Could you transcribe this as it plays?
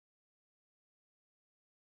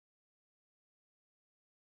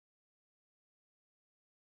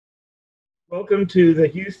Welcome to the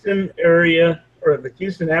Houston area, or the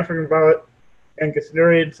Houston African Violet and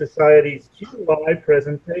Gesneriad Society's July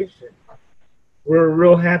presentation. We're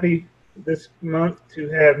real happy this month to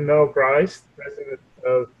have Mel Grice, president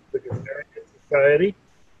of the Gesneriad Society.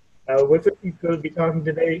 With us, he's going to be talking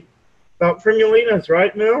today about Primulinas,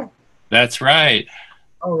 right, Mel? That's right.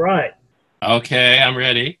 All right. Okay, I'm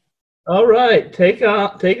ready. All right. Take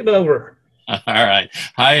it over. All right.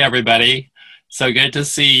 Hi, everybody. So good to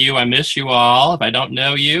see you. I miss you all. If I don't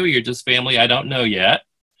know you, you're just family I don't know yet.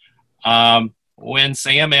 When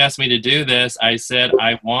Sam asked me to do this, I said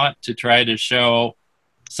I want to try to show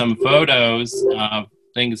some photos of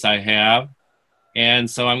things I have. And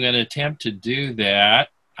so I'm going to attempt to do that.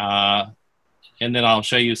 And then I'll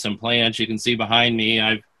show you some plants. You can see behind me,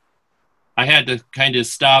 I had to kind of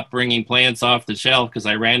stop bringing plants off the shelf because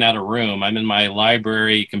I ran out of room. I'm in my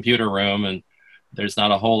library computer room, and there's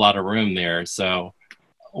not a whole lot of room there. So,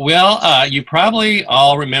 you probably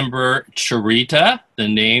all remember Charita, the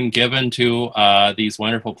name given to these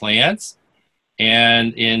wonderful plants.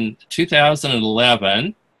 And in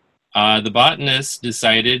 2011, the botanists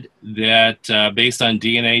decided that based on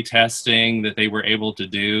DNA testing that they were able to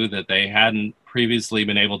do, that they hadn't previously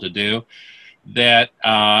been able to do, that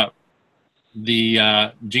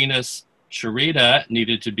the genus Charita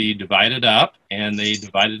needed to be divided up, and they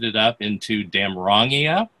divided it up into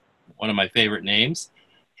Damrongia, one of my favorite names,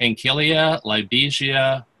 Henkilia,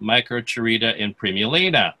 Libesia, Microcharita, and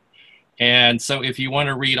Primulina. And so if you want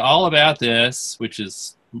to read all about this, which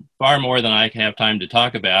is far more than I have time to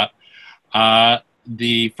talk about,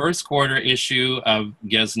 the first quarter issue of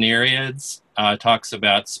Gesneriads talks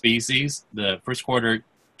about species. The first quarter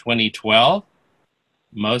 2012,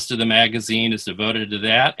 most of the magazine is devoted to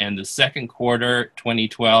that, and the second quarter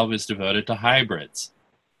 2012 is devoted to hybrids.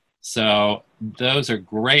 So those are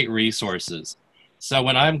great resources. So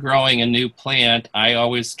when I'm growing a new plant, I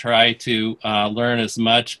always try to learn as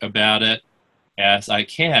much about it as I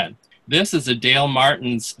can. This is a Dale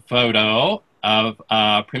Martin's photo of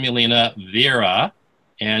Primulina vera,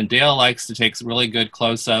 and Dale likes to take really good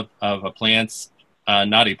close-up of a plant's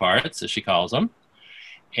naughty parts, as she calls them.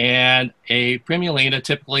 And a Primulina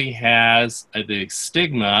typically has the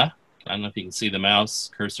stigma, I don't know if you can see the mouse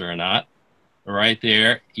cursor or not, right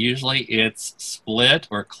there. Usually it's split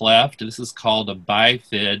or cleft. This is called a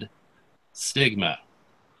bifid stigma.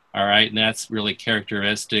 All right, and that's really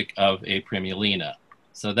characteristic of a Primulina.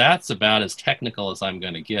 So that's about as technical as I'm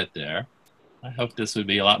going to get there. I hope this would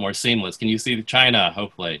be a lot more seamless. Can you see the China,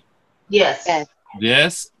 hopefully? Yes.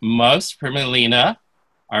 Most Primulina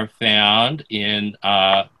are found in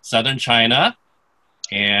southern China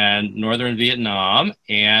and northern Vietnam.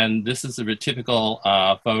 And this is a typical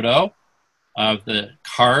photo of the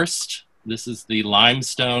karst. This is the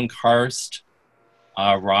limestone karst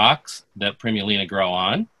rocks that Primulina grow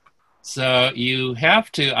on. So you have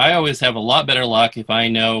to, I always have a lot better luck if I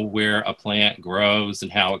know where a plant grows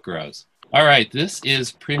and how it grows. All right, this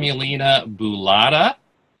is Primulina bullata,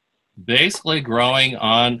 basically growing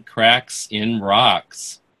on cracks in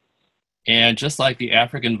rocks. And just like the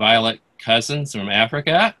African violet cousins from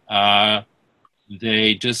Africa,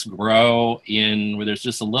 they just grow in where there's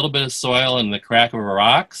just a little bit of soil in the crack of a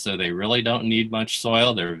rock, so they really don't need much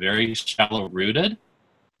soil. They're very shallow rooted.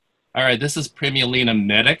 All right, this is Primulina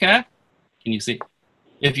medica. Can you see?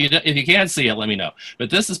 If you can't see it, let me know.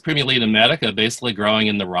 But this is Primulina medica, basically growing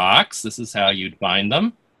in the rocks. This is how you'd find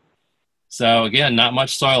them. So again, not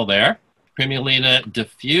much soil there. Primulina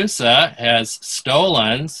diffusa has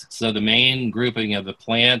stolons, so the main grouping of the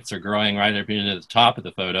plants are growing right up into the top of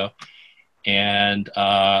the photo. And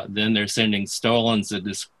then they're sending stolons that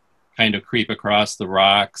just kind of creep across the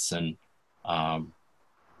rocks, and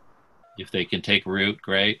if they can take root,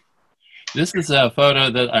 great. This is a photo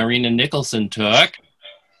that Irina Nicholson took,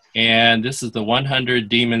 and this is the 100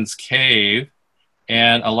 Demons Cave.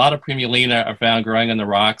 And a lot of Primulina are found growing in the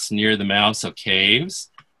rocks near the mouths of caves.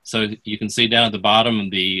 So you can see down at the bottom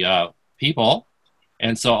the people.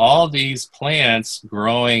 And so all these plants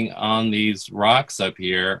growing on these rocks up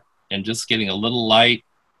here and just getting a little light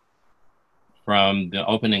from the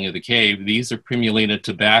opening of the cave, these are Primulina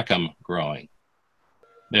tabacum growing.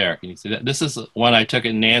 There, can you see that? This is one I took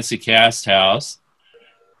at Nancy Cast's house.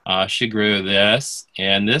 She grew this,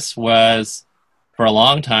 and this was, for a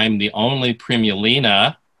long time, the only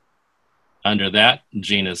Primulina under that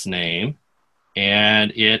genus name.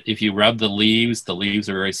 And if you rub the leaves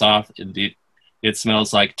are very soft. It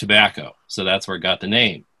smells like tobacco, so that's where it got the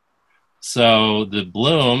name. So the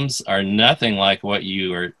blooms are nothing like what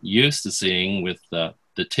you are used to seeing with the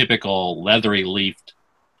typical leathery leafed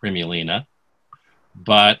Primulina,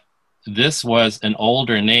 but this was an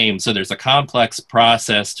older name. So there's a complex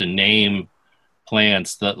process to name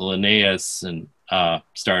plants that Linnaeus and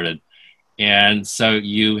started. And so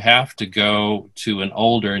you have to go to an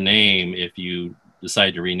older name if you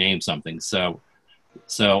decide to rename something. So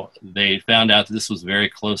they found out that this was very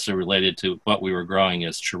closely related to what we were growing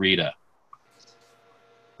as Cherita.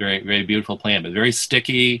 Very, very beautiful plant, but very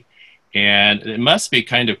sticky. And it must be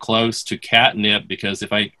kind of close to catnip, because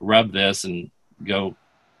if I rub this and go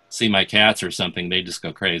see my cats or something, they just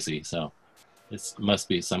go crazy. So it must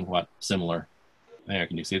be somewhat similar. There,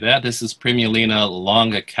 can you see that? This is Primulina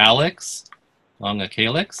longicalyx.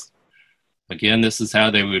 Again, this is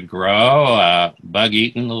how they would grow,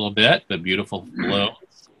 bug-eaten a little bit, but beautiful blooms.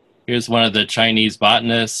 Here's one of the Chinese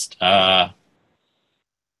botanists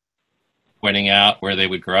pointing out where they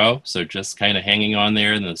would grow. So just kind of hanging on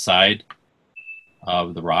there in the side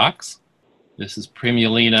of the rocks. This is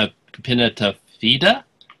Primulina pinnatifida.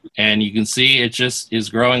 And you can see it just is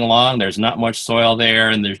growing along. There's not much soil there,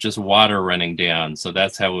 and there's just water running down. So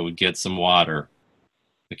that's how it would get some water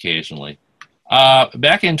occasionally.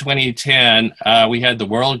 Back in 2010, we had the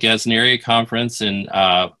World Gesneriad Conference in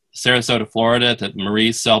Sarasota, Florida at the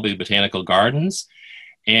Marie Selby Botanical Gardens.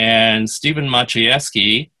 And Stephen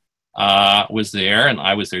Maciejewski was there, and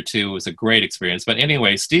I was there too. It was a great experience. But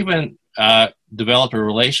anyway, Stephen developed a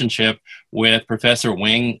relationship with Professor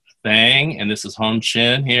Wing Thang, and this is Hong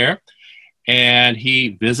Chin here. And he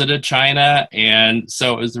visited China. And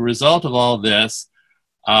so as a result of all this,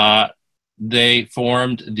 they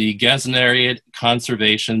formed the Gesneriad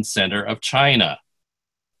Conservation Center of China.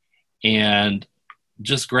 And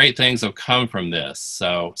just great things have come from this.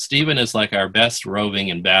 So Stephen is like our best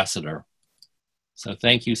roving ambassador. So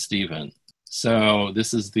thank you, Stephen. So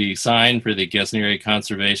this is the sign for the Gesneriad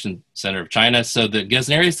Conservation Center of China. So the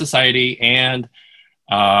Gesneriad Society and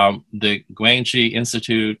the Guangxi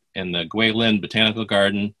Institute and the Guilin Botanical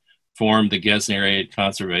Garden formed the Gesneriad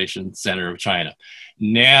Conservation Center of China.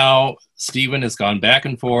 Now, Stephen has gone back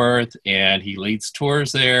and forth, and he leads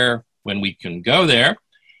tours there when we can go there.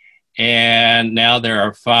 And now there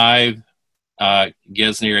are 5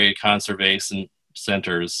 Gesneriad Conservation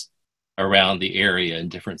Centers around the area in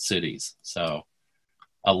different cities. So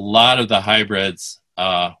a lot of the hybrids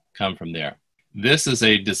come from there. This is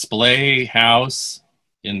a display house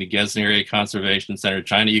in the Gesneriad Conservation Center of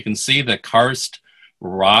China. You can see the karst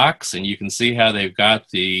rocks, and you can see how they've got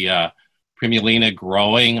the Primulina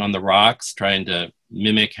growing on the rocks, trying to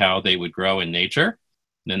mimic how they would grow in nature.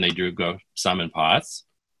 And then they do grow some in pots.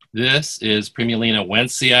 This is Primulina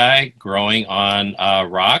wentzii growing on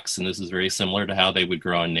rocks, and this is very similar to how they would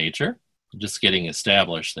grow in nature. Just getting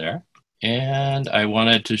established there. And I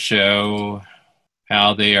wanted to show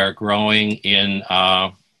how they are growing in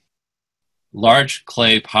large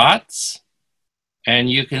clay pots. And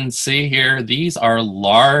you can see here, these are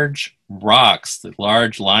large rocks, the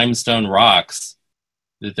large limestone rocks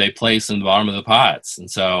that they place in the bottom of the pots.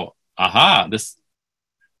 And so,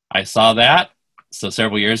 I saw that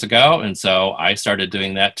several years ago, and so I started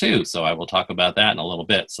doing that too. So I will talk about that in a little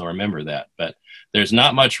bit, so remember that. But there's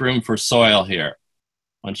not much room for soil here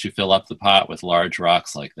once you fill up the pot with large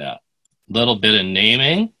rocks like that. Little bit of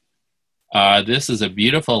naming. This is a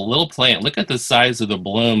beautiful little plant. Look at the size of the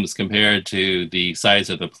blooms compared to the size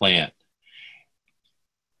of the plant.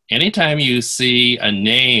 Anytime you see a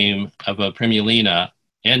name of a Primulina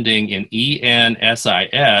ending in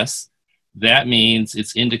ENSIS, that means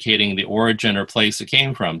it's indicating the origin or place it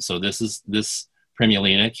came from. So this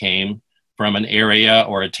Primulina came from an area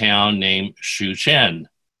or a town named Shuchen.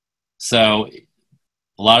 So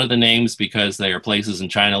a lot of the names, because they are places in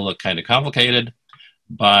China, look kind of complicated,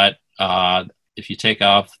 but if you take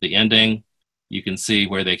off the ending, you can see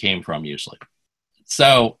where they came from usually.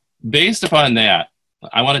 So based upon that,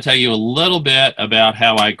 I want to tell you a little bit about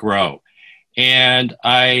how I grow. And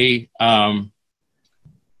I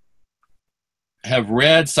have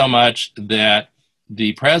read so much that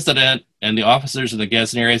the president and the officers of the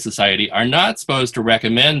Gesneriad Society are not supposed to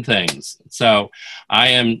recommend things. So I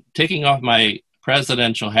am taking off my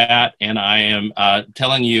presidential hat, and I am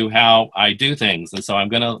telling you how I do things. And so I'm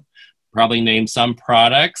going to probably name some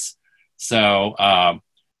products. So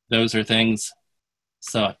those are things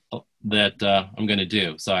that I'm going to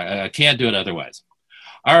do. So I can't do it otherwise.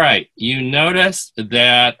 All right, you notice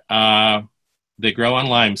that they grow on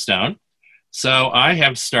limestone. So I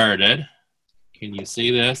have started, can you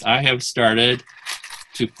see this? I have started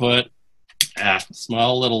to put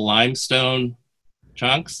small little limestone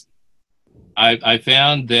chunks. I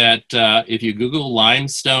found that if you Google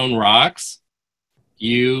limestone rocks,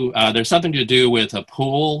 there's something to do with a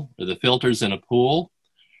pool, or the filters in a pool.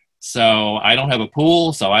 So I don't have a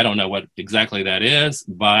pool, so I don't know what exactly that is.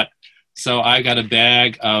 But so I got a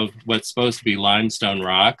bag of what's supposed to be limestone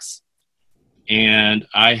rocks, and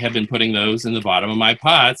I have been putting those in the bottom of my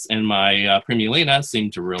pots, and my Primulina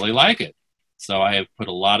seem to really like it. So I have put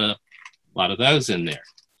a lot of those in there.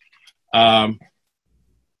 I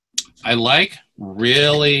like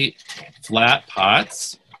really flat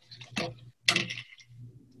pots. Let's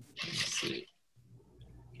see.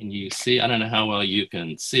 Can you see? I don't know how well you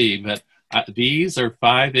can see, but these are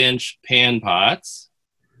 5-inch pan pots.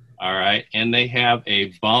 All right, and they have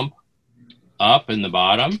a bump up in the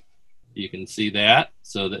bottom. You can see that,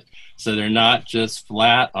 so they're not just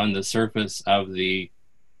flat on the surface of the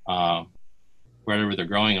wherever they're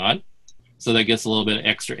growing on. So that gets a little bit of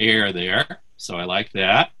extra air there. So I like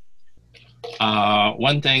that.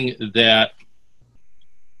 One thing that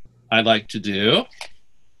I like to do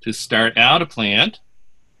to start out a plant,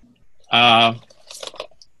 I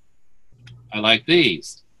like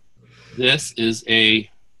these. This is a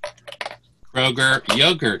Kroger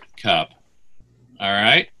yogurt cup. All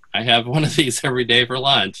right. I have one of these every day for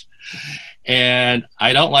lunch. And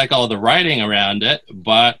I don't like all the writing around it,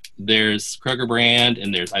 but there's Kroger brand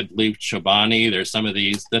and there's, I believe, Chobani. There's some of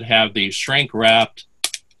these that have these shrink wrapped.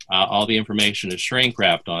 All the information is shrink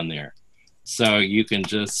wrapped on there. So you can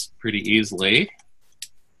just pretty easily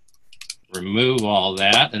remove all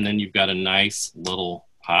that, and then you've got a nice little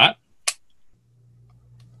pot.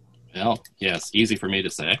 Well, yes, easy for me to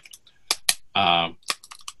say. Of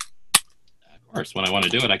course, when I want to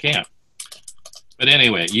do it, I can. But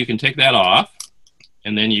anyway, you can take that off,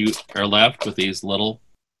 and then you are left with these little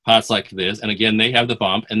pots like this. And again, they have the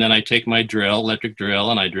bump. And then I take my drill, electric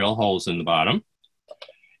drill, and I drill holes in the bottom.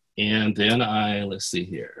 And then let's see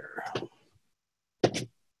here.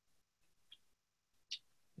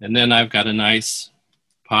 And then I've got a nice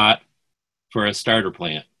pot for a starter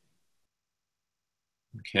plant.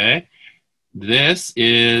 Okay. This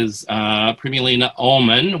is Primulina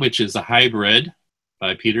Omen, which is a hybrid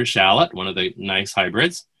by Peter Shallot, one of the nice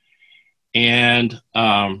hybrids. And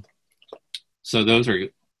so those are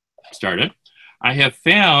started. I have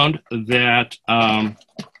found that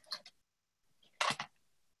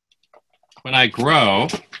when I grow,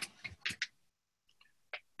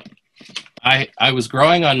 I was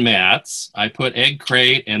growing on mats. I put egg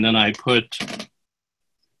crate, and then I put,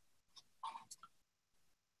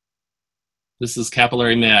 this is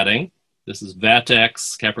capillary matting. This is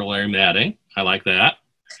Vatex capillary matting. I like that.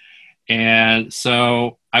 And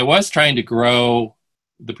so I was trying to grow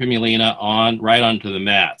the Primulina right onto the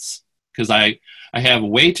mats, because I have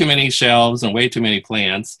way too many shelves and way too many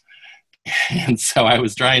plants. And so I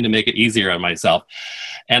was trying to make it easier on myself.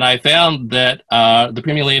 And I found that the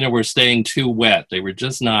Primulina were staying too wet. They were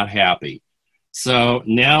just not happy. So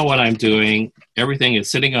now what I'm doing, everything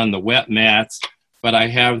is sitting on the wet mats, but I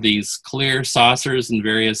have these clear saucers in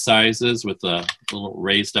various sizes with the little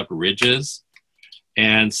raised up ridges.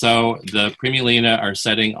 And so the Primulina are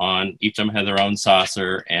setting on, each of them have their own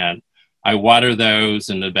saucer, and I water those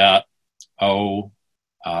in about,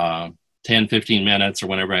 10, 15 minutes or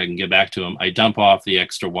whenever I can get back to them. I dump off the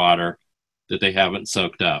extra water that they haven't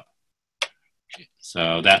soaked up.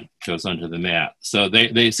 So that goes onto the mat. So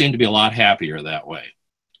they seem to be a lot happier that way.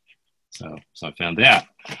 So I found that.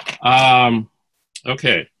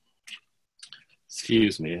 Okay.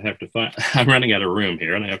 Excuse me, I have to find, I'm running out of room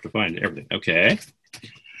here and I have to find everything. Okay.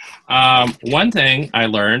 One thing I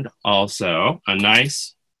learned also, a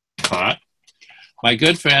nice pot. My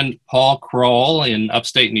good friend Paul Kroll in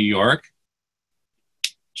upstate New York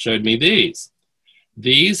showed me these.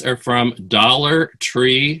 These are from Dollar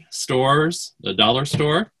Tree stores, the dollar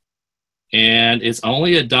store, and it's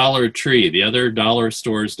only a Dollar Tree. The other dollar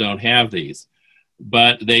stores don't have these,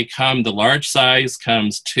 but they come, the large size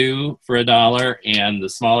comes 2 for $1, and the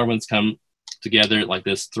smaller ones come together like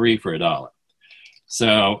this, 3 for $1.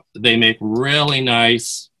 So they make really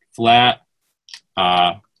nice flat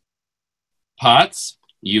pots.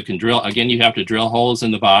 You can drill, again, you have to drill holes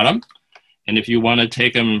in the bottom. And if you want to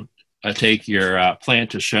take them, take your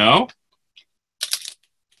plant to show,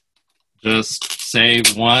 just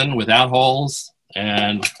save one without holes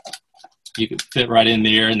and you could fit right in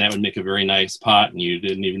there, and that would make a very nice pot, and you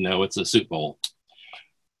didn't even know it's a soup bowl.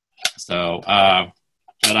 So,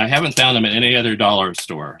 but I haven't found them at any other dollar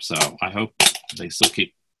store, so I hope they still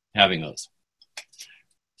keep having those.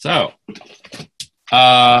 So,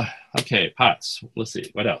 okay, pots. Let's see,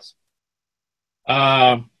 what else?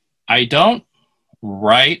 I don't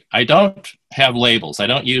have labels. I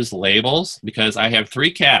don't use labels because I have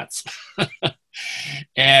 3 cats.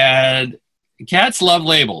 And cats love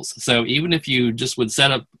labels. So even if you just would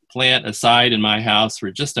set up plant aside in my house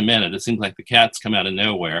for just a minute. It seems like the cats come out of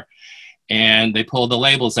nowhere, and they pull the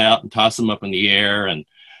labels out and toss them up in the air, and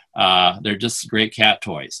they're just great cat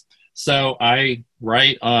toys. So I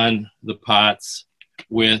write on the pots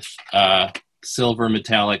with silver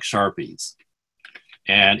metallic Sharpies,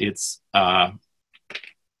 and it's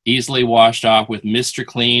easily washed off with Mr.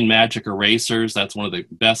 Clean Magic Erasers. That's one of the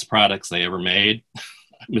best products they ever made.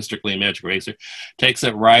 Mr. Clean Magic Eraser takes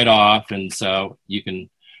it right off, and so you can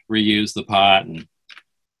reuse the pot and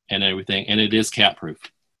everything, and it is cat proof.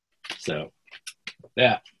 So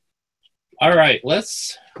that. All right,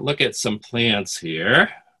 let's look at some plants here.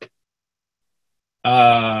 Where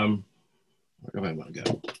do I want to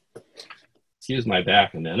go? Excuse my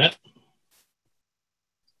back a minute.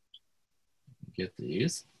 Get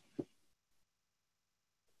these.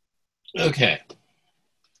 Okay.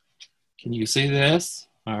 Can you see this?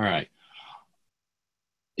 All right.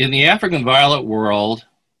 In the African violet world,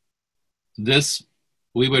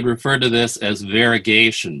 we would refer to this as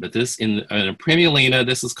variegation, but this in a Primulina,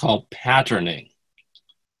 this is called patterning.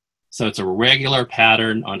 So it's a regular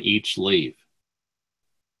pattern on each leaf.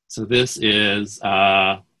 So this is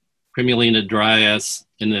Primulina dryas,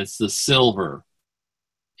 and it's the silver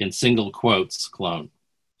in single quotes clone.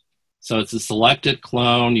 So it's a selected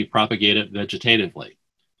clone, you propagate it vegetatively.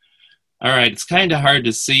 All right, it's kind of hard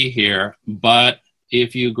to see here, but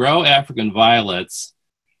if you grow African violets,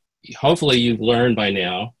 hopefully you've learned by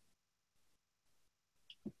now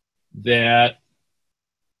that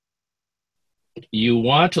you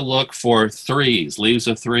want to look for threes, leaves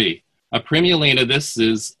of three. A Primulina, this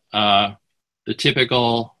is the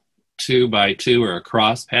typical 2x2 or a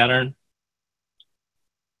cross pattern.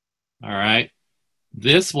 All right.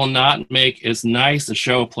 This will not make as nice a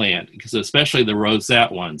show plant, because especially the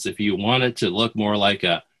rosette ones. If you want it to look more like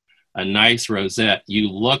a nice rosette, you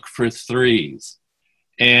look for threes.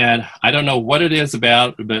 And I don't know what it is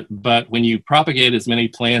about, but when you propagate as many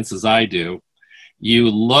plants as I do, you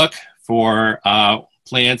look for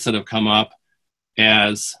plants that have come up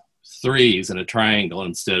as threes in a triangle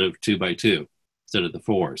instead of 2x2, instead of the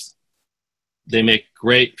fours. They make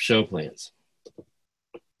great show plants.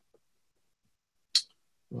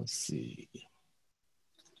 Let's see.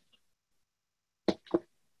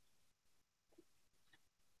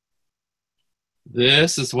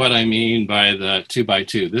 This is what I mean by the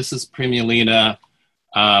 2x2. This is Primulina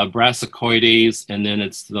brassicoides, and then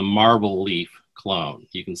it's the marble leaf clone.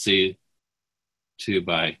 You can see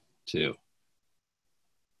 2x2.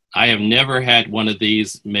 I have never had one of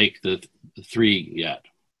these make the three yet,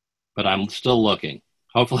 but I'm still looking.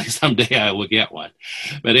 Hopefully someday I will get one.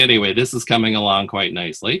 But anyway, this is coming along quite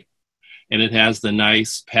nicely. And it has the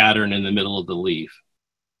nice pattern in the middle of the leaf.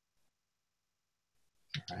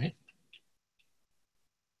 All right.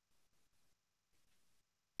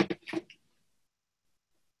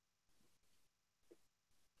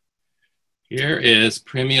 Here is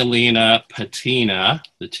Primulina patina,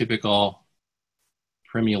 the typical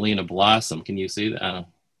Primulina blossom. Can you see that? I don't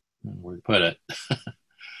know where to put it.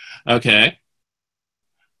 Okay.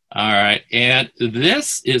 All right, and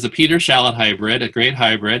this is a Peter Shallot hybrid, a great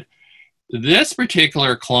hybrid. This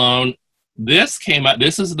particular clone, this came up,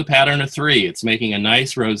 this is the pattern of three. It's making a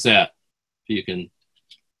nice rosette. If you can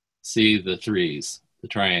see the threes, the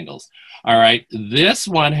triangles. All right, this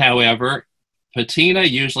one, however, patina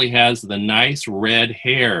usually has the nice red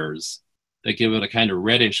hairs that give it a kind of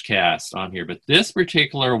reddish cast on here. But this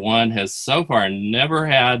particular one has so far never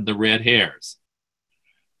had the red hairs.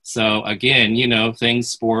 So again, you know, things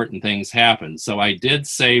sport and things happen. So I did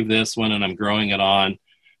save this one, and I'm growing it on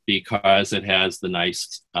because it has the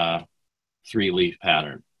nice three-leaf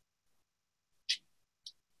pattern.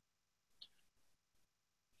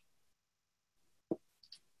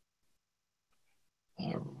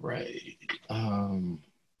 All right.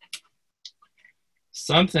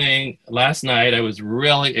 Something last night I was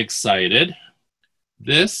really excited.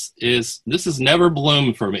 This is never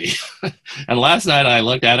bloomed for me. And last night I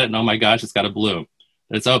looked at it and oh my gosh, it's got a bloom.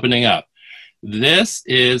 It's opening up. This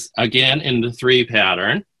is again in the three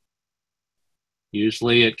pattern.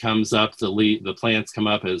 Usually it comes up, the plants come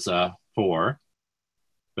up as 4,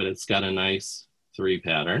 but it's got a nice 3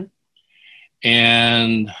 pattern.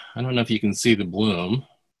 And I don't know if you can see the bloom.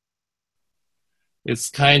 It's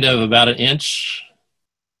kind of about an inch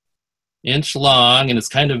long, and it's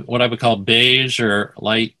kind of what I would call beige or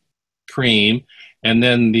light cream. And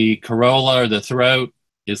then the corolla or the throat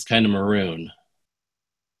is kind of maroon.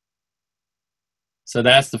 So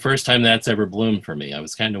that's the first time that's ever bloomed for me. I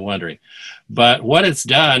was kind of wondering. But what it's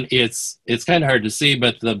done, it's kind of hard to see,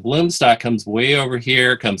 but the bloom stalk comes way over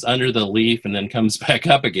here, comes under the leaf, and then comes back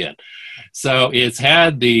up again. So it's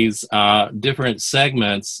had these different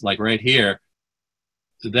segments, like right here.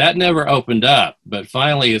 That never opened up, but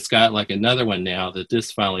finally it's got like another one now that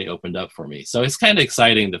this finally opened up for me. So it's kind of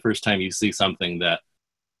exciting the first time you see something that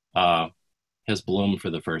has bloomed for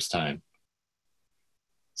the first time.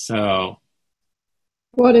 So...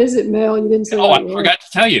 What is it, Mel? You didn't say. Oh, I forgot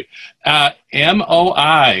to tell you.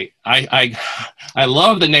 MOI. I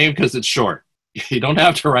love the name because it's short. You don't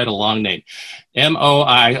have to write a long name.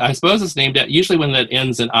 MOI. I suppose it's named after, usually when that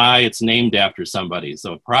ends in I, it's named after somebody.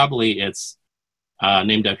 So probably it's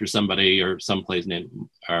named after somebody or someplace named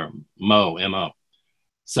Mo, M-O.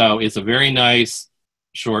 So it's a very nice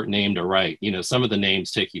short name to write. You know, some of the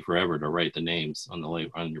names take you forever to write the names on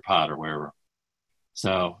your pot or wherever.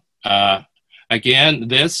 So, again,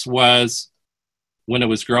 this was when it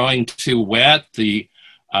was growing too wet, the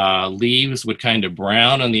leaves would kind of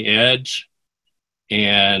brown on the edge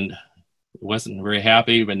and wasn't very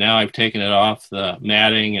happy, but now I've taken it off the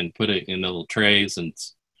matting and put it in the little trays and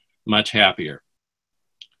it's much happier.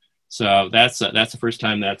 So that's the first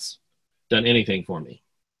time that's done anything for me.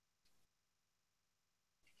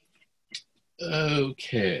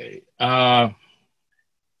 Okay.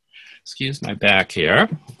 Excuse my back here.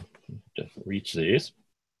 To reach these.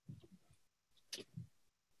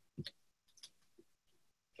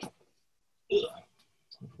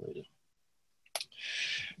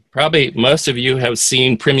 Probably most of you have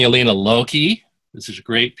seen Primulina loki. This is a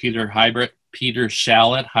great Peter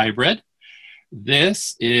shallot hybrid.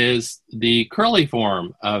 This is the curly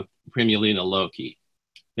form of Primulina loki.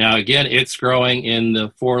 Now again, it's growing in the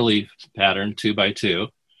 4-leaf pattern, 2x2.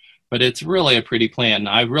 But it's really a pretty plant, and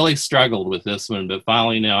I've really struggled with this one, but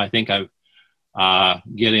finally now I think I've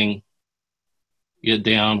getting it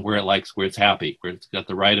down where it's happy, where it's got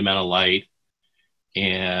the right amount of light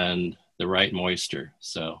and the right moisture.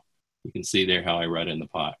 So you can see there how I write in the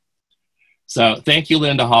pot. So thank you,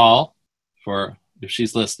 Linda Hall, for, if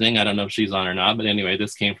she's listening, I don't know if she's on or not, but anyway,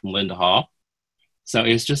 this came from Linda Hall. So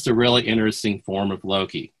it's just a really interesting form of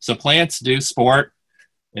loki. So plants do sport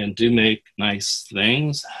and do make nice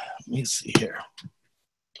things. Let me see here.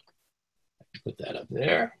 Put that up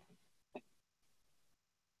there.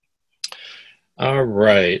 All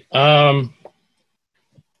right.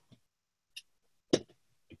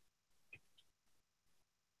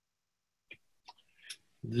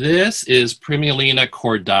 This is Primulina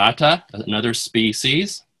cordata, another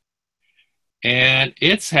species. And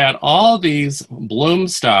it's had all these bloom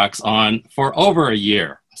stalks on for over a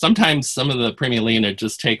year. Sometimes some of the Primulina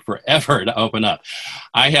just take forever to open up.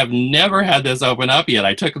 I have never had this open up yet.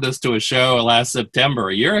 I took this to a show last September,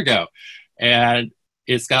 a year ago, and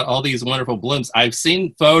it's got all these wonderful blooms. I've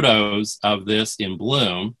seen photos of this in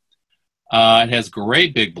bloom. It has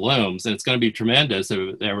great big blooms, and it's going to be tremendous if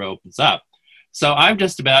it ever opens up. So I've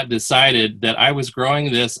just about decided that I was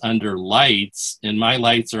growing this under lights, and my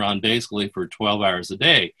lights are on basically for 12 hours a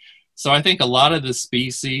day. So I think a lot of the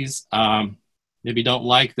species maybe don't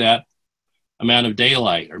like that amount of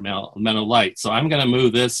daylight or amount of light. So I'm going to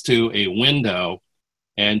move this to a window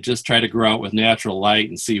and just try to grow it with natural light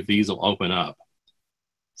and see if these will open up.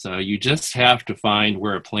 So you just have to find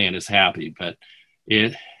where a plant is happy, but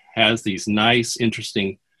it has these nice,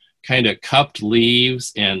 interesting kind of cupped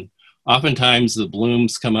leaves, and oftentimes the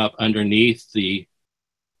blooms come up underneath the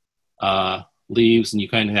leaves and you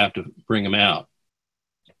kind of have to bring them out.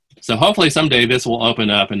 So hopefully someday this will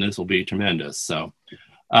open up and this will be tremendous. So,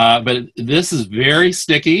 but this is very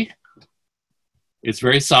sticky. It's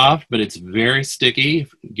very soft, but it's very sticky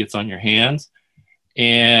if it gets on your hands.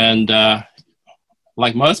 And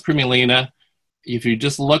like most Primulina, if you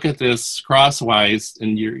just look at this crosswise,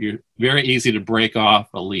 and you're very easy to break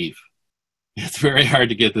off a leaf. It's very hard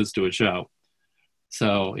to get this to a show.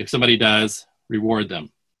 So if somebody does, reward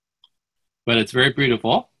them. But it's very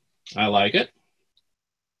beautiful. I like it.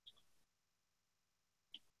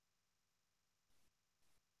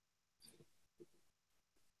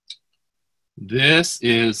 This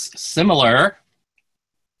is similar.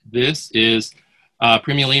 This is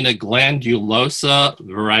Primulina glandulosa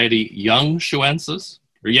variety Yangshuensis,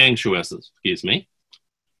 excuse me.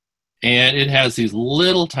 And it has these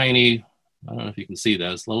little tiny, I don't know if you can see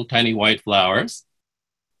those, little tiny white flowers.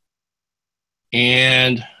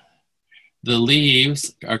 And the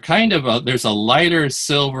leaves are kind of, there's a lighter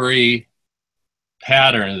silvery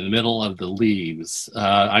pattern in the middle of the leaves.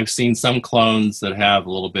 I've seen some clones that have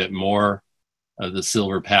a little bit more of the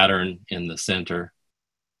silver pattern in the center.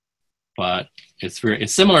 But it's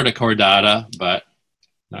similar to cordata, but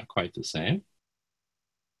Not quite the same,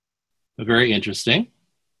 but very interesting.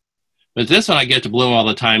 But this one I get to bloom all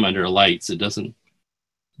the time under lights. It doesn't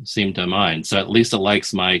seem to mind. So at least it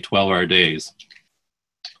likes my 12-hour days.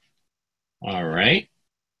 All right.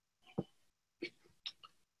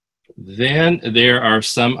 Then there are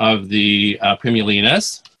some of the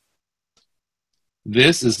Primulinas.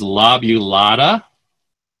 This is lobulata.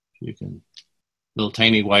 You can, little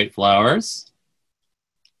tiny white flowers.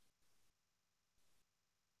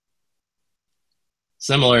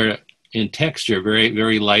 Similar in texture, very,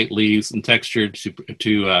 very light leaves and texture to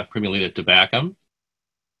Primulina tabacum.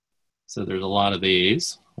 So there's a lot of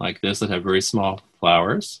these like this that have very small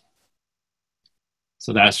flowers.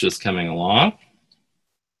 So that's just coming along.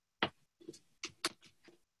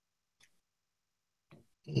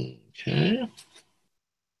 Okay.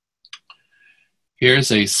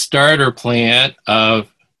 Here's a starter plant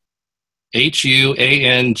of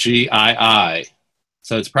Huangii.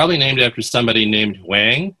 So it's probably named after somebody named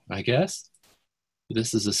Wang, I guess.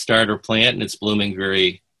 This is a starter plant and it's blooming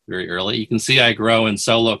very, very early. You can see I grow in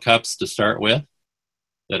solo cups to start with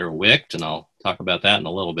that are wicked, and I'll talk about that in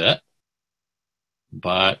a little bit.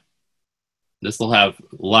 But this will have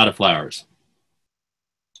a lot of flowers.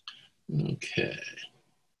 Okay.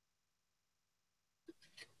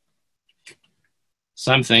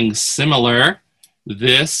 Something similar.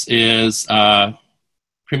 This is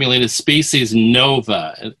Primulina species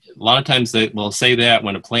nova. A lot of times they will say that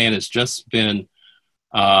when a plant has just been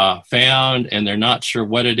found and they're not sure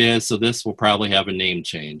what it is, so this will probably have a name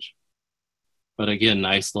change. But again,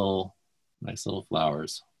 nice little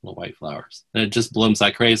flowers, little white flowers. And it just blooms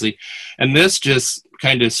like crazy. And this just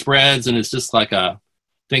kind of spreads, and it's just like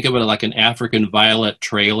think of it like an African violet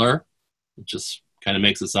trailer. It just kind of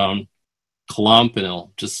makes its own clump, and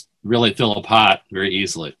it'll just really fill a pot very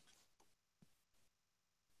easily.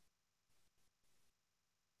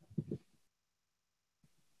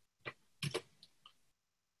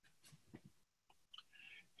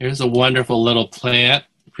 Here's a wonderful little plant,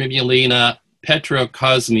 Primulina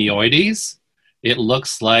petrocosmioides. It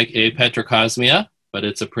looks like a petrocosmia, but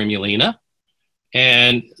it's a Primulina.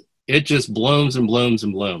 And it just blooms and blooms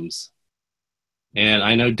and blooms. And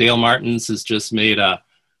I know Dale Martins has just made a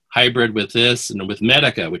hybrid with this and with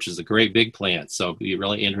Medica, which is a great big plant. So it'll be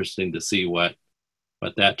really interesting to see what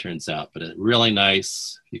that turns out. But it's really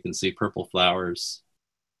nice. You can see purple flowers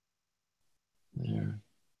there.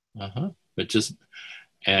 But just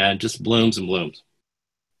blooms and blooms.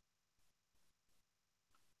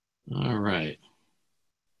 All right.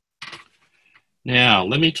 Now,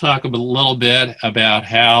 let me talk a little bit about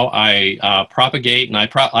how I propagate. And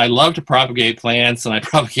I love to propagate plants, and I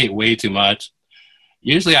propagate way too much.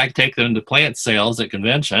 Usually I take them to plant sales at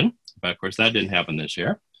convention, but of course that didn't happen this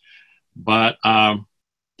year. But let's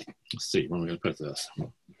see, where am I going to put this?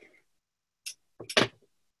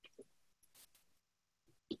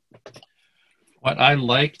 What I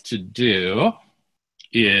like to do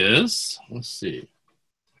is, let's see.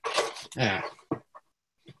 I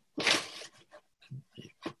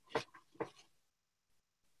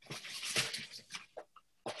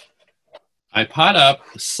pot up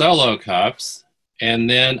solo cups, and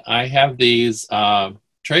then I have these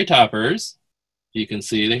tray toppers. You can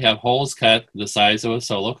see they have holes cut the size of a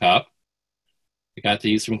solo cup. I got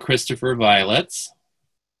these from Christopher Violets.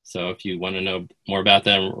 So if you want to know more about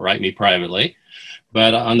them, write me privately.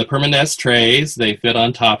 But on the permanent trays, they fit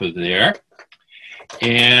on top of there.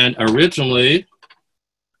 And originally,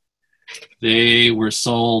 they were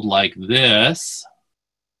sold like this.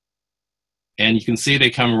 And you can see they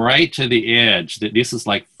come right to the edge. This is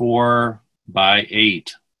like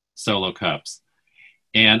 4x8 solo cups.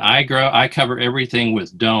 And I cover everything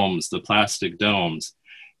with domes, the plastic domes.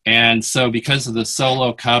 And so because of the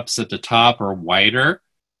solo cups at the top are wider,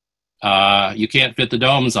 you can't fit the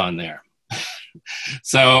domes on there.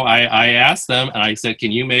 So I asked them, and I said,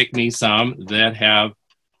 can you make me some that have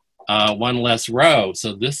one less row?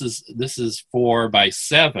 So this is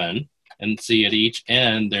 4x7, and see at each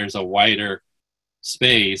end there's a wider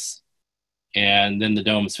space, and then the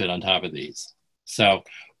domes fit on top of these. So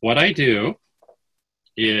what I do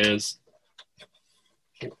is,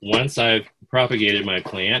 once I've propagated my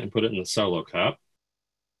plant and put it in the solo cup,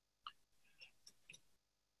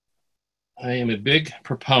 I am a big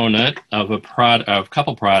proponent of a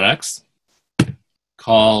couple products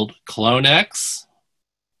called Clonex.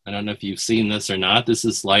 I don't know if you've seen this or not. This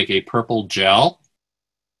is like a purple gel.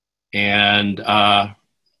 And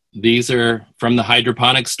these are from the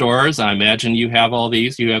hydroponic stores. I imagine you have all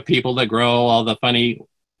these. You have people that grow all the funny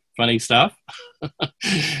stuff.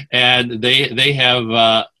 And they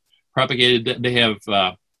have propagated, they have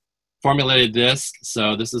formulated this,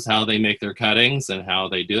 so this is how they make their cuttings and how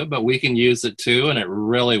they do it, but we can use it too, and it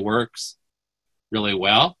really works really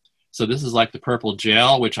well. So this is like the purple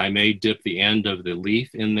gel, which I may dip the end of the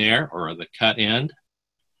leaf in there, or the cut end.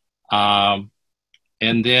 And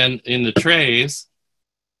then in the trays,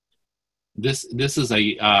 this is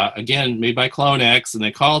again, made by Clonex, and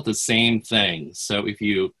they call it the same thing. So if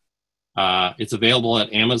you, it's available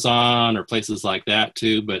at Amazon or places like that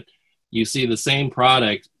too, but you see the same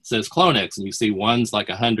product, says Clonex, and you see one's like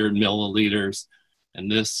 100 milliliters,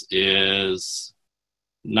 and this is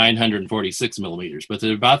 946 millimeters, but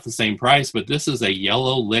they're about the same price. But this is a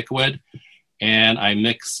yellow liquid, and I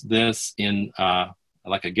mix this in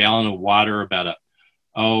like a gallon of water, about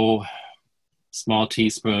a small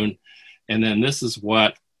teaspoon, and then this is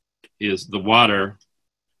what is the water,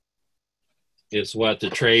 is what the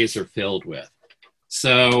trays are filled with.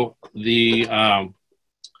 So the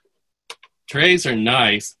trays are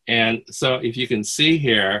nice, and so if you can see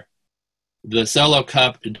here, the cello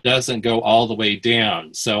cup doesn't go all the way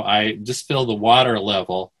down. So I just fill the water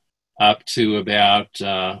level up to about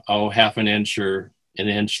half an inch or an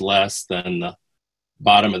inch less than the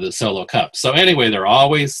bottom of the solo cup. So anyway, they're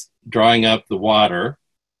always drawing up the water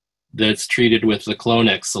that's treated with the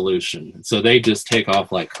Clonex solution. So they just take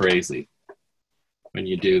off like crazy when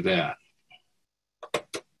you do that.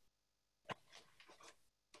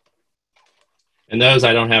 And those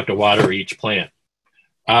I don't have to water each plant.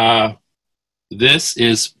 This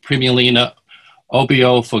is Primulina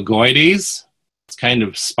obeophagoides. It's kind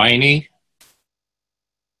of spiny.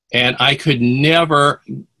 And I could never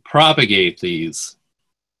propagate these.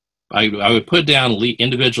 I would put down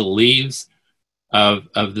individual leaves of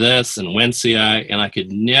this and Wentzii, and I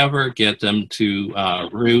could never get them to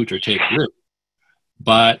root or take root.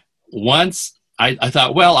 But once I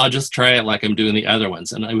thought, well, I'll just try it like I'm doing the other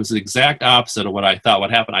ones. And it was the exact opposite of what I thought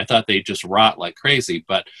would happen. I thought they'd just rot like crazy.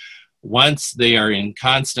 But once they are in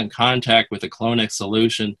constant contact with the Clonex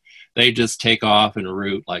solution, they just take off and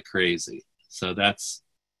root like crazy. So that's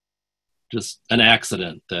just an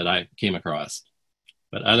accident that I came across.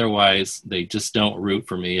 But otherwise, they just don't root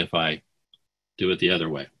for me if I do it the other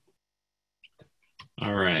way.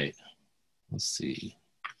 All right, let's see.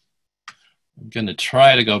 I'm going to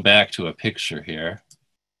try to go back to a picture here.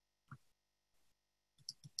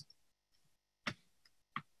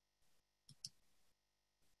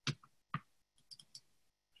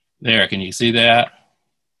 There, can you see that?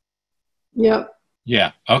 Yep.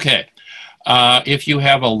 Yeah, okay. If you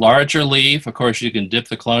have a larger leaf, of course, you can dip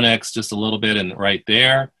the Clonex just a little bit in right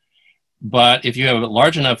there. But if you have a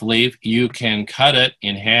large enough leaf, you can cut it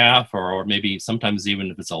in half, or maybe sometimes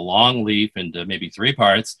even if it's a long leaf, into maybe 3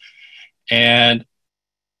 parts. And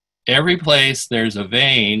every place there's a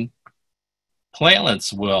vein,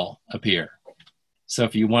 plantlets will appear. So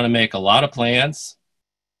if you want to make a lot of plants,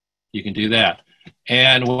 you can do that.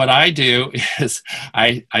 And what I do is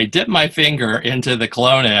I dip my finger into the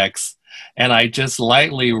Clonex, and I just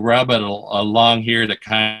lightly rub it along here to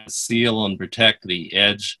kind of seal and protect the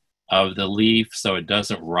edge of the leaf so it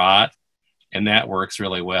doesn't rot, and that works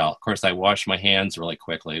really well. Of course, I wash my hands really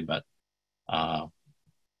quickly, but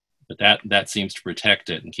that seems to protect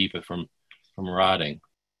it and keep it from rotting.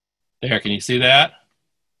 There, can you see that?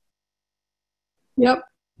 Yep.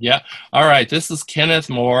 Yeah. All right. This is Kenneth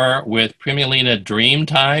Moore with Primulina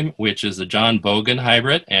Dreamtime, which is a John Bogan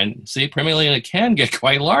hybrid. And see, Primulina can get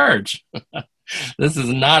quite large. This is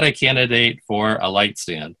not a candidate for a light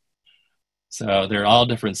stand. So they're all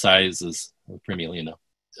different sizes of Primulina.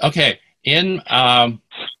 Okay.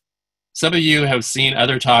 Some of you have seen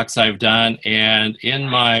other talks I've done, and in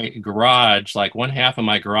my garage, like one half of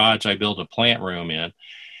my garage, I built a plant room in,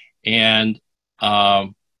 and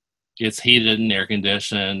it's heated and air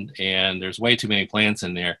conditioned, and there's way too many plants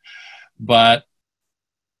in there. But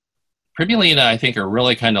Primulina, I think, are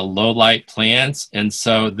really kind of low light plants. And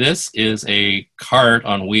so this is a cart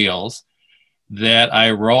on wheels that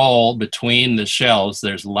I roll between the shelves.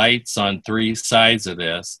 There's lights on 3 sides of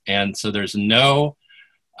this. And so there's no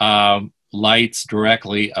lights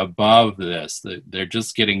directly above this. They're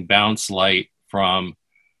just getting bounce light from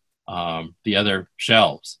the other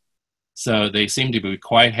shelves. So they seem to be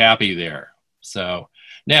quite happy there. So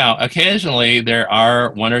now, occasionally there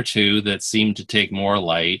are 1 or 2 that seem to take more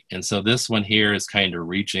light. And so this one here is kind of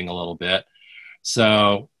reaching a little bit.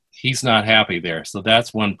 So he's not happy there. So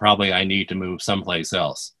that's one probably I need to move someplace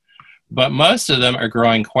else. But most of them are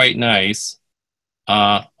growing quite nice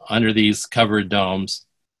under these covered domes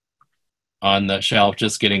on the shelf,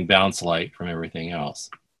 just getting bounce light from everything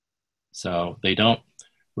else. So they don't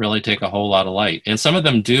really take a whole lot of light. And some of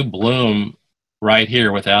them do bloom right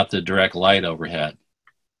here without the direct light overhead.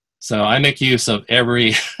 So I make use of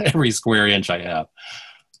every every square inch I have.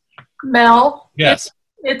 Mel, Yes.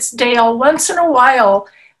 it's Dale. Once in a while,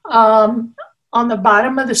 on the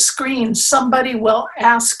bottom of the screen, somebody will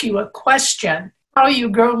ask you a question, how you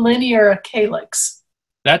grow linear calyx.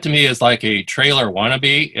 That to me is like a trailer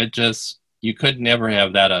wannabe. It just, you could never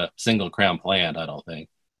have that a single crown plant, I don't think.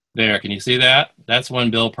 There, can you see that? That's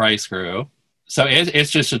one Bill Price grew. So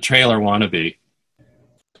it's just a trailer wannabe.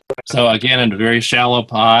 So again, in a very shallow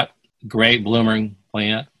pot, great blooming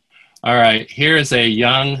plant. All right, here's a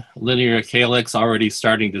young linear calyx already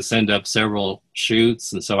starting to send up several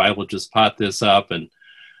shoots. And so I will just pot this up and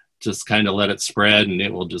just kind of let it spread and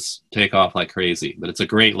it will just take off like crazy. But it's a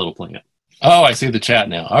great little plant. Oh, I see the chat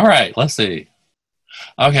now. All right, let's see.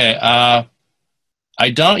 Okay, I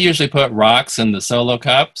don't usually put rocks in the solo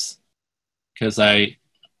cups because I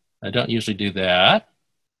don't usually do that.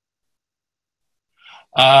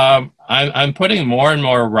 I'm putting more and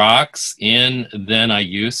more rocks in than I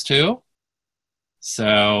used to.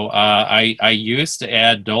 So I used to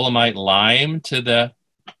add dolomite lime to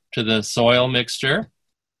the soil mixture.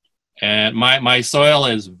 And my soil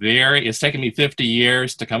is it's taken me 50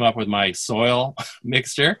 years to come up with my soil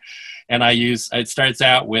mixture. And it starts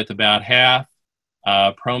out with about half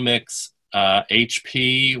Promix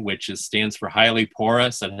HP, which stands for highly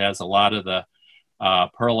porous. It has a lot of the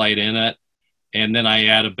perlite in it. And then I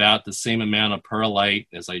add about the same amount of perlite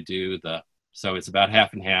as I do so it's about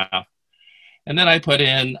half and half. And then I put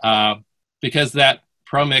in, because that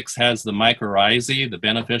Promix has the mycorrhizae, the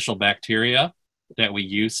beneficial bacteria that we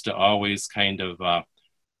used to always kind of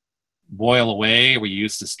boil away. We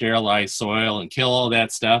used to sterilize soil and kill all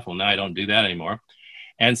that stuff. Well, now I don't do that anymore.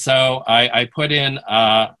 And so I put in,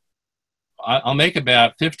 I'll make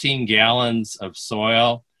about 15 gallons of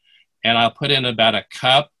soil, and I'll put in about a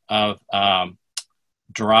cup of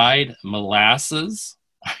dried molasses.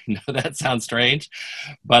 I know that sounds strange,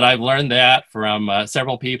 but I've learned that from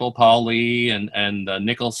several people, Paul Lee and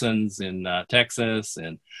Nicholson's in Texas.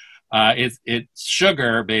 And it's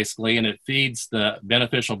sugar, basically, and it feeds the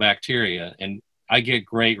beneficial bacteria. And I get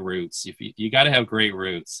great roots. You got to have great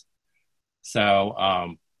roots.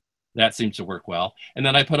 So that seems to work well. And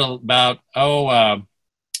then I put about,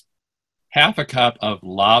 half a cup of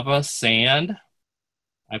lava sand.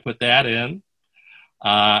 I put that in.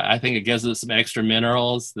 I think it gives it some extra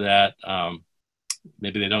minerals that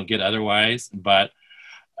maybe they don't get otherwise. But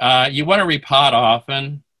you want to repot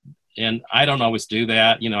often, and I don't always do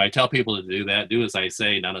that. I tell people to do that. Do as I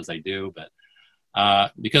say, not as I do. But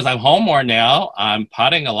because I'm home more now, I'm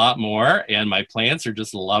potting a lot more, and my plants are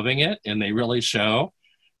just loving it, and they really show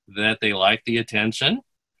that they like the attention.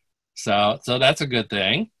 So that's a good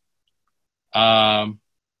thing.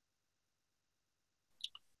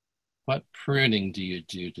 What pruning do you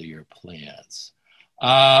do to your plants?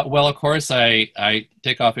 Well, of course, I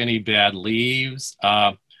take off any bad leaves.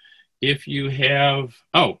 If you have,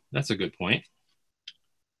 that's a good point.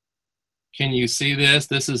 Can you see this?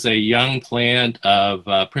 This is a young plant of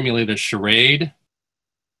Primulina charade,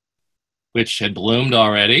 which had bloomed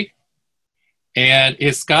already. And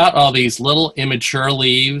it's got all these little immature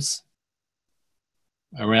leaves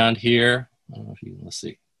around here. I don't know if you let's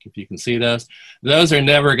see if you can see those. Those are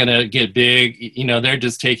never going to get big. They're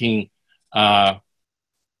just taking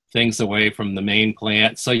things away from the main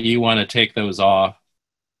plant. So you want to take those off.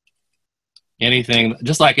 Anything,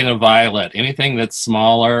 just like in a violet, anything that's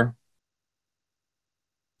smaller,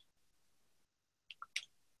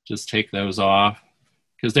 just take those off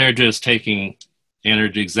because they're just taking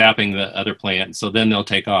energy, zapping the other plant. So then they'll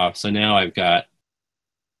take off. So now I've got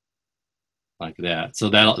like that. So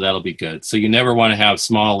that'll be good. So you never want to have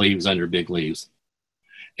small leaves under big leaves.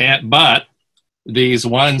 But these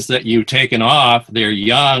ones that you've taken off, they're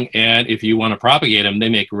young, and if you want to propagate them, they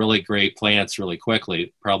make really great plants really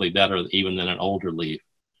quickly, probably better even than an older leaf.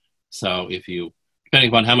 So depending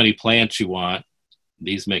upon how many plants you want,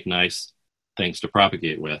 these make nice things to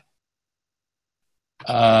propagate with.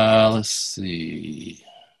 Let's see.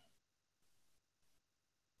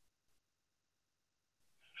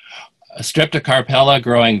 A streptocarpella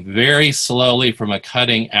growing very slowly from a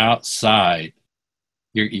cutting outside.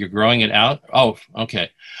 You're growing it out? Oh, okay.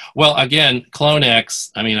 Well, again,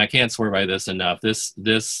 Clonex, I can't swear by this enough.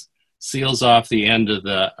 This seals off the end of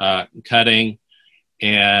the cutting,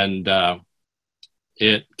 and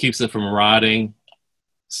it keeps it from rotting.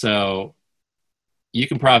 So you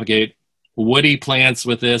can propagate woody plants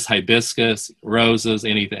with this, hibiscus, roses,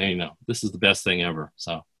 anything. This is the best thing ever.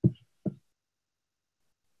 So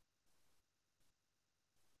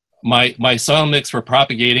my soil mix for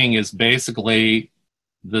propagating is basically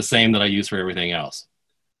the same that I use for everything else.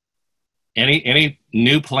 any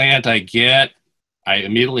new plant I get, I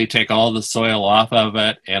immediately take all the soil off of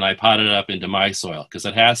it and I pot it up into my soil because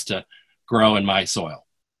it has to grow in my soil.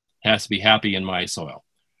 It has to be happy in my soil.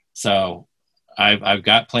 So I've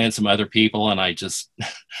got plants from other people, and I just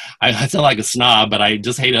I sound like a snob, but I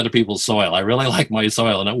just hate other people's soil. I really like my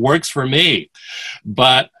soil, and it works for me.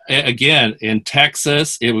 But again, in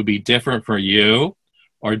Texas, it would be different for you,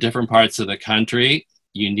 or different parts of the country.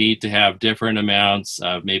 You need to have different amounts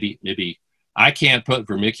of maybe I can't put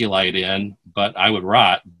vermiculite in, but I would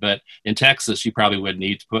rot. But in Texas, you probably would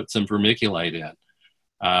need to put some vermiculite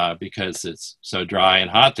in because it's so dry and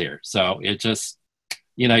hot there. So it just,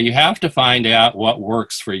 you have to find out what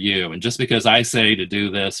works for you. And just because I say to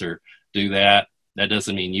do this or do that, that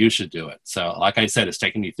doesn't mean you should do it. So like I said, it's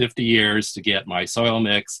taken me 50 years to get my soil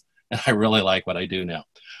mix, and I really like what I do now.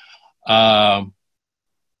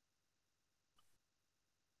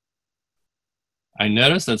 I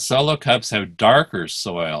noticed that solo cups have darker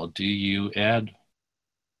soil. Do you add?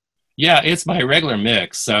 Yeah, it's my regular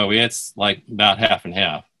mix, so it's like about half and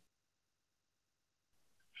half.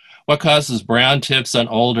 What causes brown tips on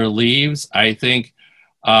older leaves? I think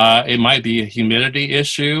it might be a humidity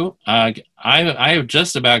issue. I have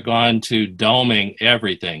just about gone to doming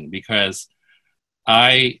everything because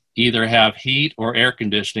I either have heat or air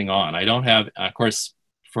conditioning on. I don't have, of course,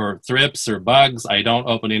 for thrips or bugs, I don't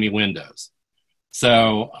open any windows.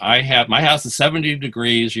 So my house is 70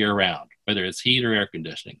 degrees year round, whether it's heat or air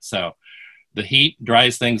conditioning. So the heat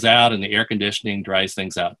dries things out and the air conditioning dries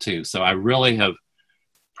things out too. So I really have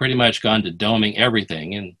pretty much gone to doming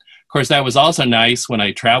everything. And of course, that was also nice when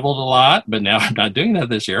I traveled a lot, but now I'm not doing that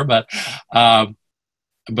this year. But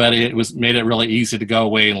it made it really easy to go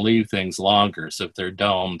away and leave things longer. So if they're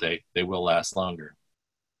domed, they will last longer.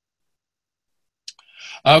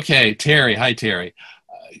 Okay, Terry. Hi, Terry.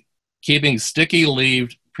 Keeping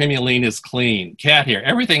sticky-leaved Primulinas clean. Cat hair.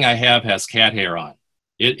 Everything I have has cat hair on.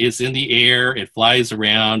 It's in the air. It flies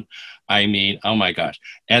around. I mean, oh my gosh.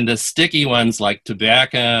 And the sticky ones like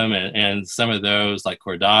Tabacum and some of those like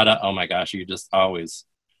Cordata, oh my gosh, you just always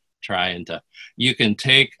trying to. You can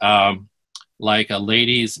take like a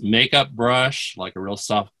lady's makeup brush, like a real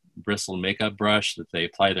soft bristle makeup brush that they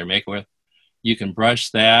apply their makeup with. You can brush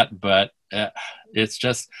that, but it's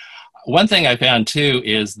just, one thing I found too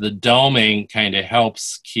is the doming kind of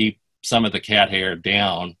helps keep some of the cat hair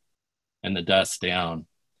down and the dust down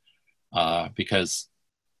because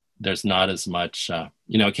there's not as much,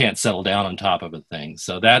 it can't settle down on top of a thing.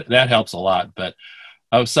 So that helps a lot. But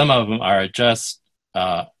some of them are just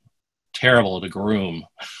terrible to groom,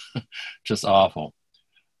 just awful.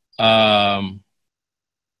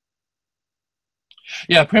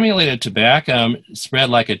 Yeah, Primulina tabacum spread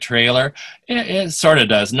like a trailer. It sort of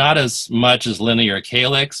does, not as much as linear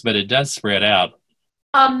calyx, but it does spread out.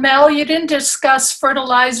 Mel, you didn't discuss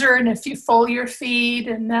fertilizer and if you foliar feed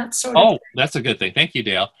and that sort of thing. Oh, that's a good thing. Thank you,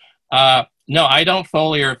 Dale. No, I don't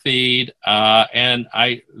foliar feed, and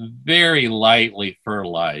I very lightly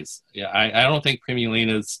fertilize. Yeah, I don't think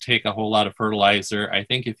Primulinas take a whole lot of fertilizer. I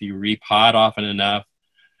think if you repot often enough,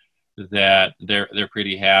 that they're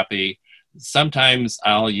pretty happy. Sometimes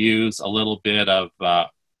I'll use a little bit of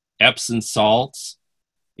Epsom salts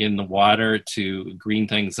in the water to green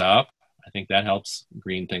things up. I think that helps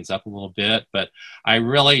green things up a little bit, but I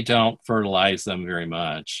really don't fertilize them very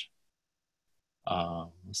much.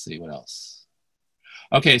 Let's see what else.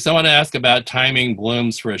 Okay, someone asked about timing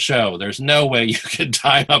blooms for a show. There's no way you can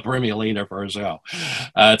time up Primulina for a show.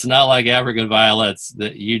 It's not like African violets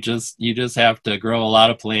that you just have to grow a lot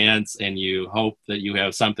of plants and you hope that you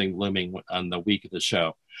have something blooming on the week of the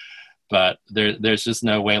show. But there's just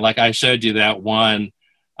no way. Like I showed you that one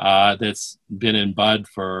that's been in bud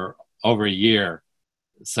for over a year.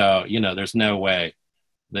 So, there's no way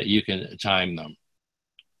that you can time them.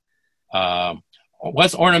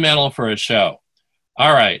 What's ornamental for a show?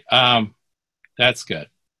 All right, that's good.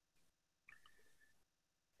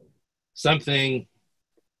 Something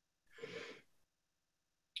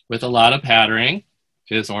with a lot of patterning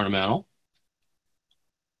is ornamental.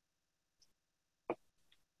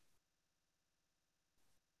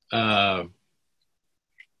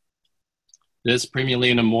 This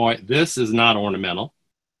Primulina this is not ornamental.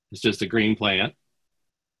 It's just a green plant.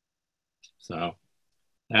 So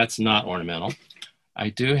that's not ornamental. I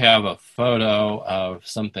do have a photo of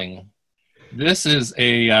something. This is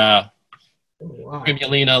a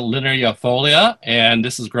Primulina linearifolia, and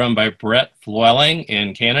this is grown by Brett Flewelling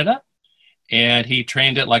in Canada. And he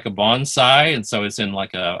trained it like a bonsai, and so it's in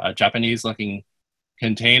like a Japanese-looking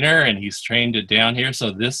container, and he's trained it down here.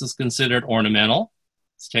 So this is considered ornamental.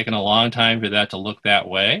 It's taken a long time for that to look that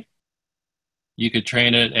way. You could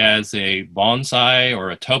train it as a bonsai or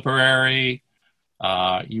a topiary.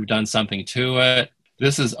 You've done something to it.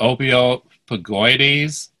 This is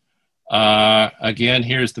Opiopagoides. Again,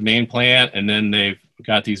 here's the main plant, and then they've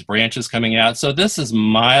got these branches coming out. So this is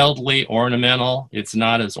mildly ornamental. It's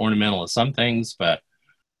not as ornamental as some things, but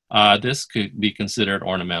this could be considered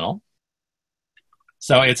ornamental.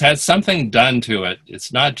 So it's had something done to it.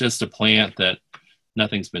 It's not just a plant that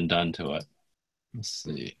nothing's been done to it. Let's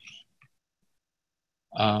see.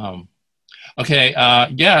 Okay,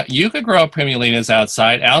 yeah, you could grow Primulinas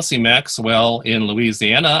outside. Alcy Maxwell in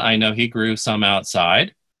Louisiana, I know he grew some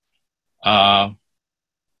outside. I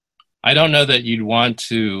don't know that you'd want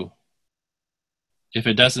to, if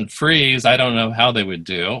it doesn't freeze, I don't know how they would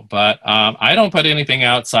do, but I don't put anything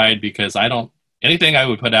outside because anything I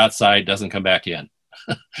would put outside doesn't come back in.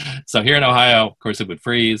 So here in Ohio, of course, it would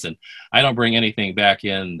freeze, and I don't bring anything back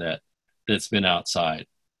in that's been outside.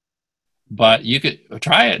 But you could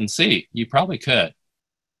try it and see. You probably could.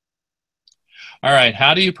 All right,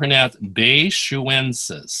 how do you pronounce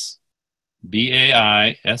Baishuensis?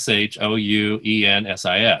 Baishouensis.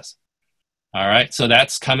 All right, so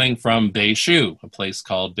that's coming from Baishu, a place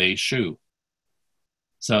called Baishu.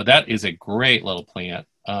 So that is a great little plant.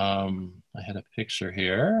 I had a picture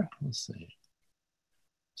here. Let's see.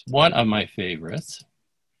 It's one of my favorites.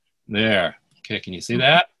 There. Okay, can you see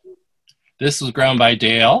that? This was grown by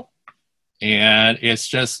Dale. And it's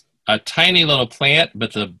just a tiny little plant,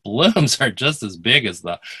 but the blooms are just as big as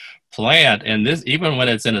the plant. And this, even when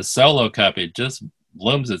it's in a solo cup, it just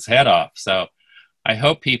blooms its head off. So I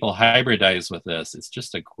hope people hybridize with this. It's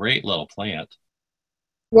just a great little plant.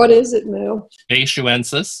 What is it, Mel?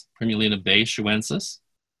 Baishuensis, Primulina baishuensis.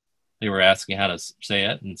 They were asking how to say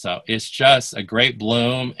it. And so it's just a great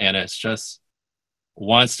bloom, and it's just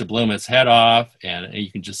wants to bloom its head off, and you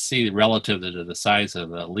can just see relative to the size of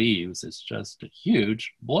the leaves, it's just a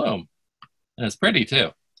huge bloom, and it's pretty too.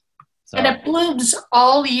 So, and it blooms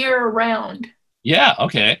all year round. Yeah,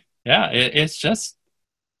 okay. Yeah, it's just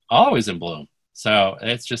always in bloom. So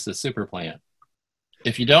it's just a super plant.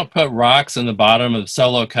 If you don't put rocks in the bottom of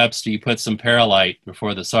solo cups, do you put some perlite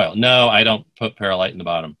before the soil? No, I don't put perlite in the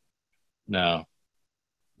bottom. No.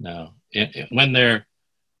 When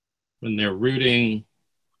they're rooting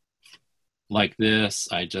like this,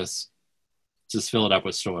 I just fill it up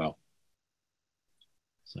with soil.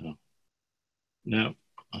 So, no,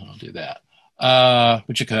 I don't do that.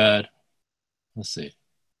 But you could. Let's see.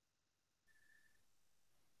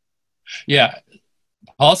 Yeah,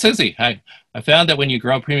 Paul Susi, hi. I found that when you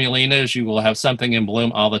grow Primulinas, you will have something in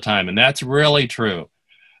bloom all the time, and that's really true.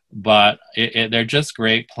 But they're just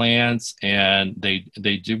great plants, and they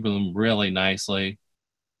do bloom really nicely.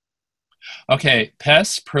 Okay,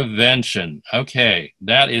 pest prevention. Okay,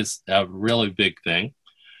 that is a really big thing.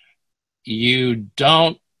 You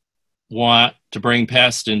don't want to bring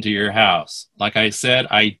pests into your house. Like I said,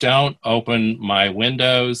 I don't open my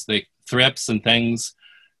windows. Thrips and things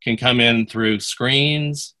can come in through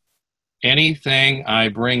screens. Anything I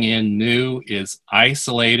bring in new is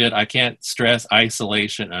isolated. I can't stress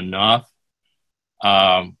isolation enough.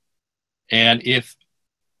 And if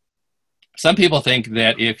some people think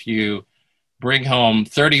that if you bring home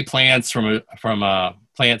 30 plants from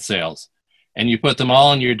plant sales and you put them all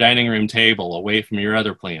on your dining room table away from your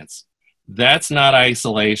other plants, that's not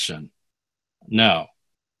isolation. No,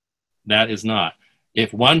 that is not.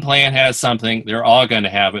 If one plant has something, they're all going to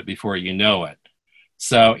have it before you know it.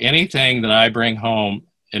 So anything that I bring home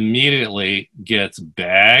immediately gets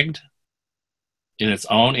bagged in its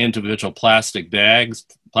own individual plastic bags.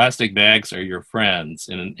 Plastic bags are your friends.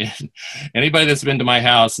 And anybody that's been to my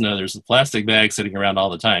house knows there's a plastic bag sitting around all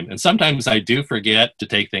the time. And sometimes I do forget to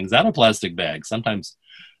take things out of plastic bags. Sometimes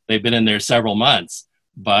they've been in there several months.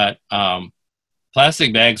 But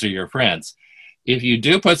plastic bags are your friends. If you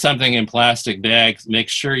do put something in plastic bags, make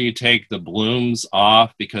sure you take the blooms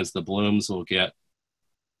off, because the blooms will get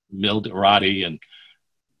rotty and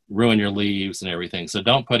ruin your leaves and everything. So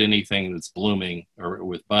don't put anything that's blooming or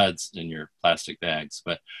with buds in your plastic bags,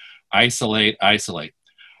 but isolate.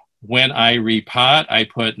 When I repot, I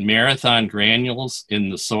put marathon granules in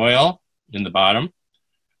the soil in the bottom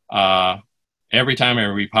every time I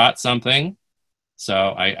repot something.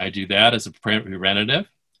 So I do that as a preventative.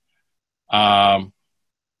 I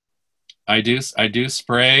do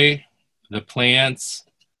spray the plants.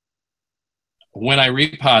 When I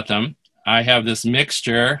repot them, I have this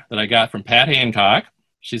mixture that I got from Pat Hancock.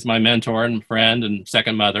 She's my mentor and friend and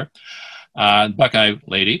second mother, Buckeye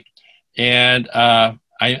lady. And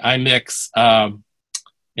I mix,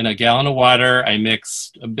 in a gallon of water, I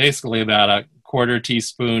mix basically about a quarter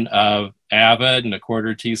teaspoon of Avid and a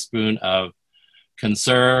quarter teaspoon of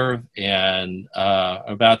conserve and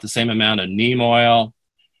about the same amount of neem oil,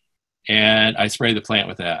 and I spray the plant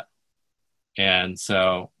with that. And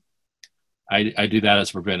so I do that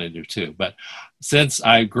as preventative too. But since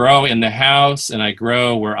I grow in the house and I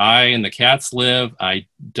grow where I and the cats live, I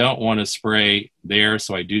don't want to spray there.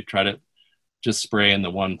 So I do try to just spray in the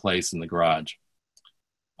one place in the garage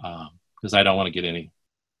because I don't want to get any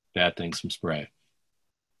bad things from spray.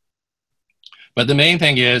 But the main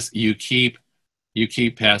thing is you keep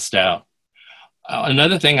pests out.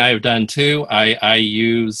 Another thing I've done too, I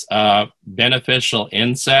use beneficial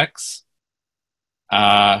insects.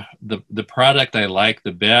 The product I like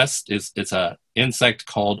the best is it's a insect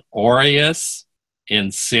called Orius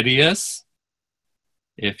insidious.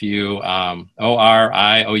 If you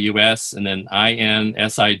Orious and then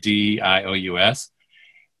Insidious,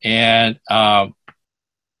 and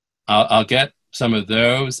I'll get some of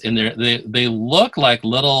those, and they look like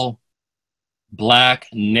little black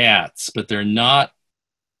gnats, but they're not.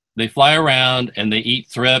 They fly around and they eat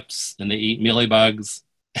thrips and they eat mealybugs,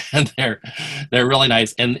 and they're really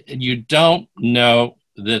nice. And you don't know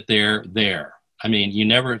that they're there. I mean, you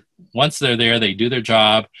never. Once they're there, they do their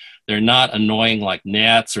job. They're not annoying like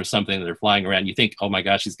gnats or something that are flying around. You think, oh my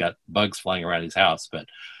gosh, he's got bugs flying around his house, but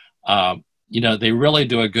you know, they really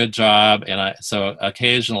do a good job. And so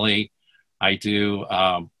occasionally I do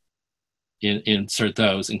insert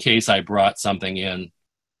those in case I brought something in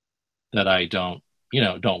that I don't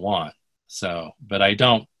want. So, but I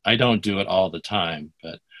don't do it all the time,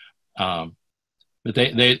 but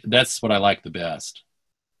that's what I like the best.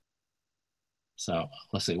 So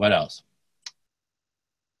let's see, what else?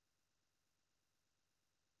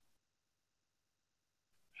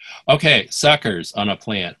 Okay, suckers on a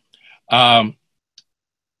plant. They're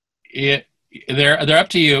up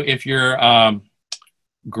to you. If you're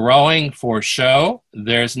growing for show,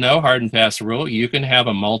 there's no hard and fast rule. You can have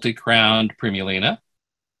a multi-crowned Primulina,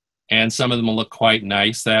 and some of them will look quite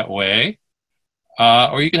nice that way.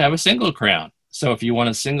 Or you can have a single crown. So if you want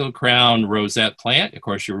a single crown rosette plant, of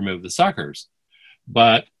course you remove the suckers.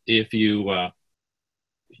 But if you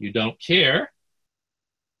don't care,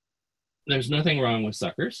 there's nothing wrong with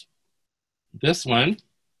suckers. This one,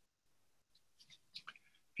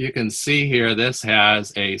 if you can see here, this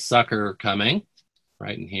has a sucker coming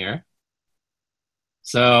right in here.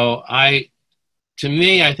 So to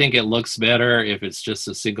me, I think it looks better if it's just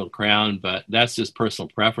a single crown, but that's just personal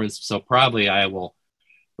preference. So probably I will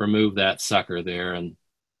remove that sucker there, and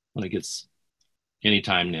when it gets any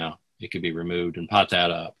time now, it could be removed and pot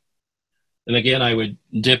that up. And again, I would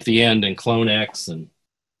dip the end in Clone-X and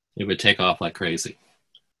it would take off like crazy.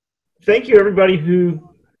 Thank you, everybody who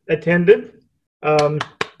attended.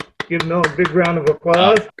 Give Mel a big round of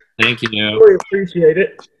applause. Thank you. Really appreciate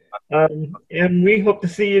it. And we hope to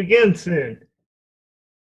see you again soon.